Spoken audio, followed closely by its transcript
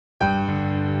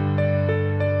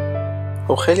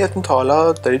خب خیلیاتون تا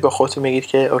حالا دارید با خودتون میگید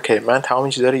که اوکی من تمام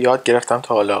این چیزا رو یاد گرفتم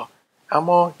تا حالا،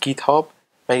 اما گیت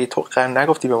مگه تو قرار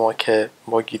نگفتی به ما که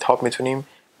با گیت میتونیم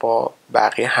با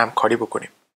بقیه همکاری بکنیم؟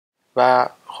 و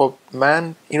خب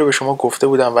من این رو به شما گفته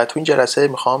بودم و تو این جلسه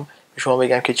میخوام به شما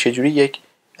بگم که چجوری یک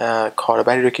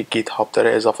کاربری رو که گیت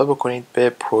داره اضافه بکنید به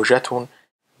پروژهتون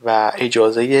و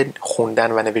اجازه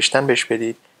خوندن و نوشتن بهش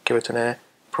بدید که بتونه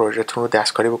پروژهتون رو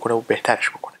دستکاری بکنه و بهترش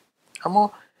بکنه.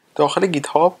 اما داخل گیت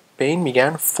به این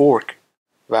میگن فورک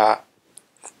و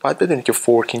باید بدونید که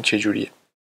فورکینگ چجوریه.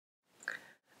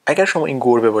 اگر شما این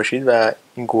گربه باشید و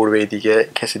این گربه دیگه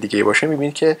کسی دیگه باشه،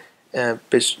 میبینید که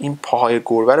به این پاهای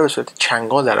گربه رو به صورت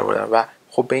چنگال در آوردن و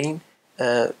خب به این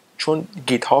چون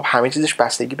گیت همه چیزش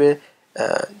بستگی به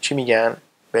چی میگن؟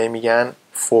 به میگن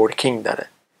فورکینگ داره.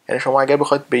 یعنی شما اگر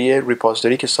بخواید به یه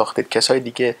ریپوزیتوری که ساختید کسای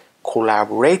دیگه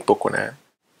کلابریت بکنن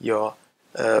یا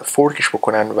فورکش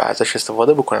بکنن و ازش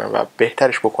استفاده بکنن و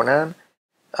بهترش بکنن،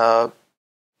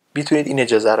 میتونید این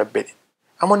اجازه رو بدید.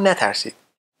 اما نترسید،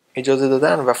 اجازه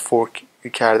دادن و فورک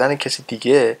کردن کسی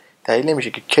دیگه دلیل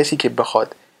نمیشه که کسی که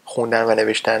بخواد خوندن و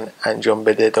نوشتن انجام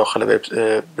بده داخل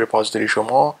ریپوزیتوری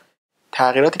شما،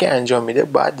 تغییراتی که انجام میده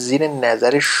باید زیر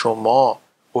نظر شما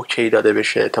اوکی داده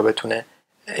بشه تا بتونه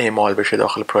اعمال بشه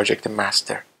داخل پروژکت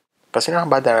مستر. پس این هم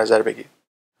باید در نظر بگیرید.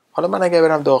 حالا من اگر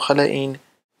برم داخل این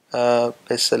به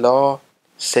اصطلاح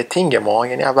ستینگ ما،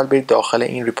 یعنی اول برید داخل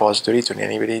این ریپوزیتوریتون،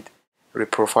 یعنی برید روی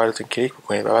پروفایلتون کلیک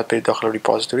بکنید و بعد برید داخل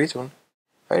ریپوزیتوریتون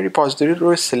و این ریپوزیتوری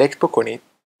رو سلکت بکنید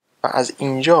و از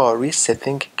اینجا روی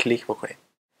ستینگ کلیک بکنید.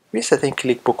 روی ستینگ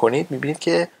کلیک بکنید میبینید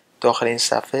که داخل این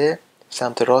صفحه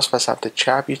سمت راست و سمت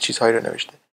چپ یه چیزهایی رو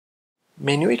نوشته.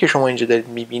 منویی که شما اینجا دارید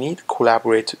میبینید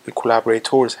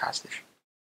کلابریتورز هستش.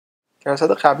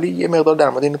 جلسات قبلی یه مقدار در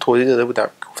مورد اینو توضیح داده بودم،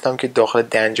 گفتم که داخل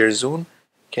دنجر زون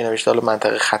که نوشته حالا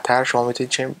منطقه خطر، شما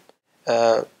میتونید چه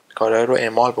کارهایی رو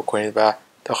اعمال بکنید و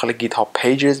داخل گیت هاب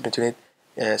پیجز میتونید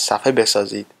صفحه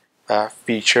بسازید و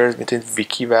فیچرز میتونید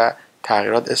ویکی و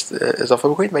تغییرات اضافه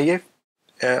بکنید و یه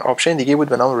آپشن دیگه بود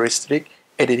به نام restrict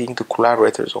editing to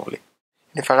collaborators only،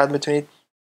 یعنی فقط میتونید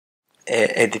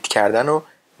ادیت کردن رو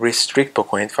restrict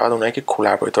بکنید فقط اونایی که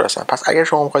کلابریتور هستن. پس اگر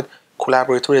شما میخواید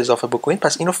کلابریتور اضافه بکنید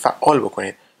پس اینو فعال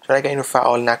بکنید، چون اگر اینو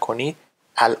فعال نکنید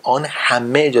الان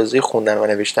همه اجازه خوندن و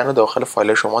نوشتن رو داخل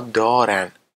فایل شما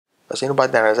دارن. پس اینو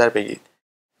باید در نظر بگیرید.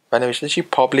 و نوشته چی؟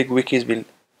 public wikis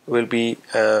will be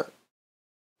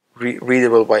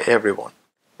readable by everyone.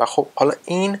 و خب حالا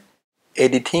این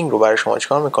ادیتینگ رو برای شما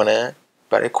چیکار میکنه؟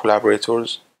 برای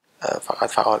کلابریتورز فقط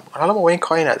فعال میکنه. حالا ما با این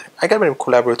کاری نداریم. اگر بریم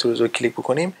کلابریتورز رو کلیک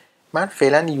بکنیم، من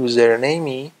فعلا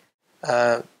یوزرنیمی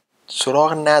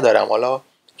سراغ ندارم، حالا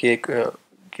که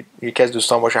یکی از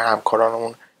دوستان باشه،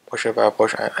 همکارانمون باشه و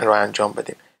باش رو انجام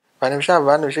بدیم. و نوشته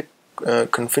اول نوشته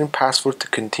confirm password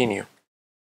to continue.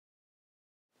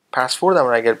 پسوردم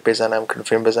رو اگر بزنم،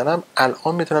 کنفرم بزنم،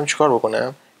 الان میتونم چیکار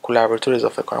بکنم؟ کلابریتور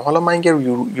اضافه کنم. حالا من اگر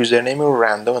یوزرنیم رو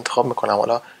رندوم انتخاب میکنم،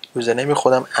 حالا یوزرنیم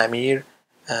خودم امیر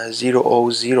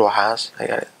 0o0 هست،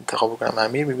 اگر انتخاب بکنم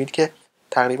امیر، میبینید که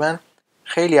تقریبا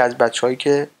خیلی از بچه‌هایی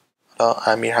که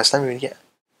امیر هستن میبینید که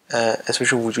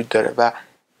اسمش وجود داره. و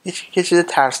یه چیز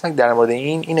ترسناک در مورد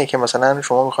اینه که مثلا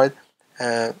شما میخواید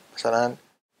مثلا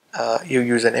یه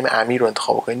یوزرنیم امیر رو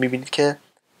انتخاب کنید، میبینید که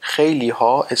خیلی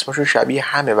ها اسمشون شبیه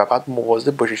همه و بعد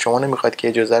مواظب باشید شما نمیخواید که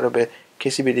اجازه رو به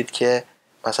کسی بدید که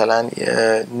مثلا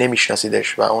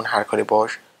نمیشناسیدش و اون هر کاری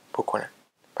باش بکنه.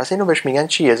 پس اینو بهش میگن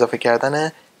چی؟ اضافه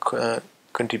کردن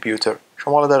کنتریبیوتور.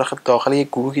 شما حالا داخل یک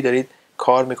گروهی دارید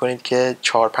کار میکنید که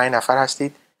 4-5 نفر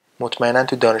هستید، مطمئنا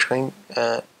تو دانشگاه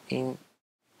این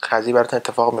قضیه براتون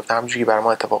اتفاق میفته، همونجوری که برای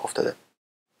ما اتفاق افتاده.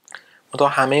 منتها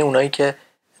همه اونایی که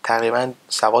تقریبا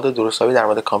سواد درستابی در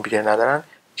مورد کامپیوتر ندارن،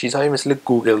 چیزهایی مثل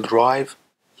گوگل درایو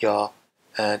یا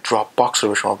دراپ باکس رو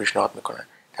به شما پیشنهاد میکنن.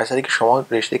 در صورتی که شما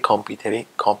رشته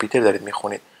کامپیوتر دارید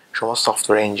میخونید، شما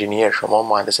سافتور انجینیر، شما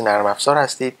مهندس نرم افزار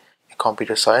هستید،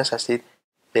 کامپیوتر ساینس هستید،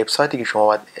 وبسایتی که شما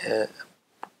باید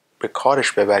به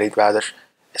کارش ببرید و ازش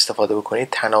استفاده بکنید،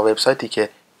 تنها وبسایتی که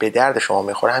به درد شما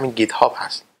میخوره همین گیت هاب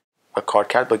هست و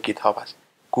کارکرد با گیت هاب هست.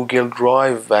 گوگل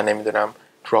درایو و نمیدونم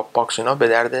دراپ باکس اینا به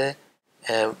درد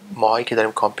ماهایی که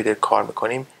داریم کامپیوتر کار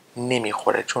میکنیم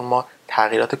نمیخوره، چون ما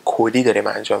تغییرات کدی داریم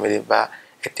انجام میدیم و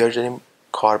احتیاج داریم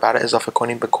کاربر اضافه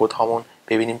کنیم به کد هامون،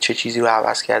 ببینیم چه چیزی رو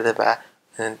عوض کرده و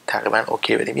تقریبا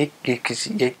اوکی بدیم.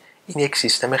 این یک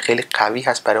سیستم خیلی قوی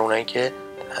هست برای اونایی که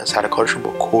سر کارشون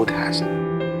با کد هست.